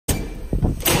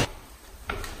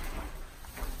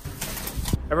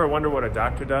Ever wonder what a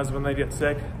doctor does when they get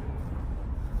sick?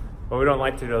 Well, we don't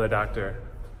like to go to the doctor,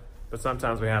 but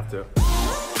sometimes we have to.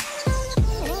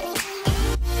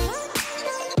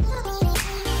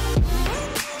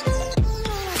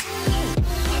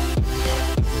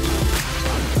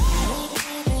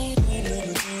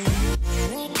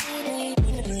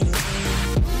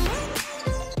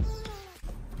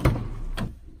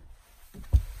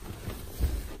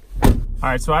 All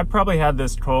right, so I've probably had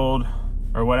this cold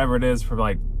or whatever it is for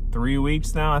like 3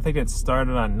 weeks now. I think it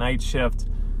started on night shift.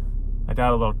 I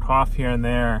got a little cough here and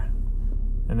there,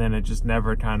 and then it just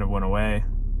never kind of went away.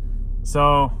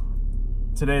 So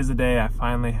today's the day I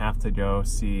finally have to go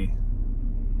see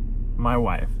my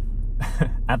wife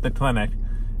at the clinic,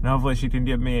 and hopefully she can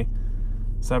give me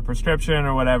some prescription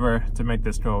or whatever to make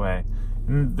this go away.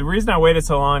 And the reason I waited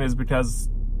so long is because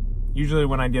usually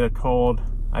when I get a cold,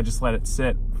 I just let it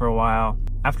sit for a while.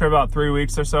 After about 3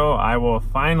 weeks or so, I will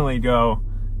finally go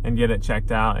and get it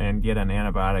checked out and get an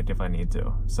antibiotic if I need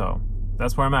to. So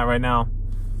that's where I'm at right now.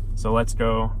 So let's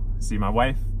go see my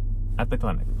wife at the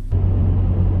clinic.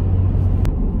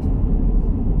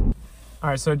 All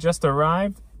right, so just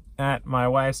arrived at my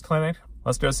wife's clinic.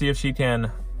 Let's go see if she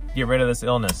can get rid of this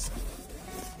illness.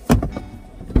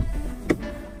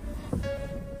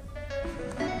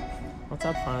 What's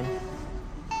up, hon?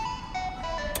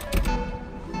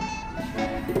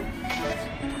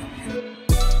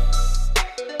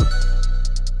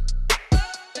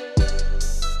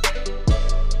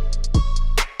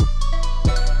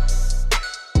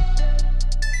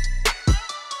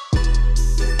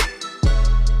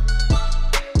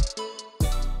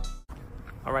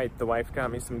 All right, the wife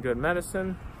got me some good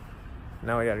medicine.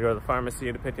 Now I gotta go to the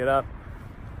pharmacy to pick it up,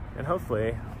 and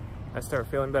hopefully I start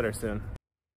feeling better soon.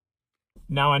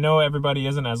 Now I know everybody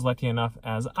isn't as lucky enough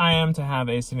as I am to have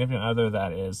a significant other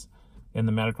that is in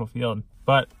the medical field,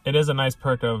 but it is a nice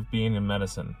perk of being in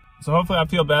medicine. So hopefully I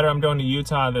feel better. I'm going to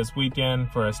Utah this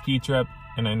weekend for a ski trip,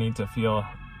 and I need to feel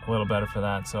a little better for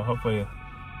that. So hopefully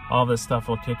all this stuff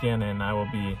will kick in and I will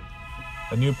be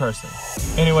a new person.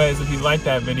 Anyways, if you like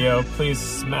that video, please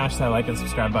smash that like and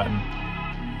subscribe button.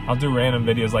 I'll do random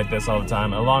videos like this all the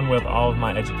time, along with all of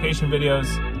my education videos.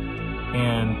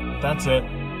 And that's it,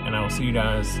 and I will see you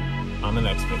guys on the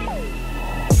next video.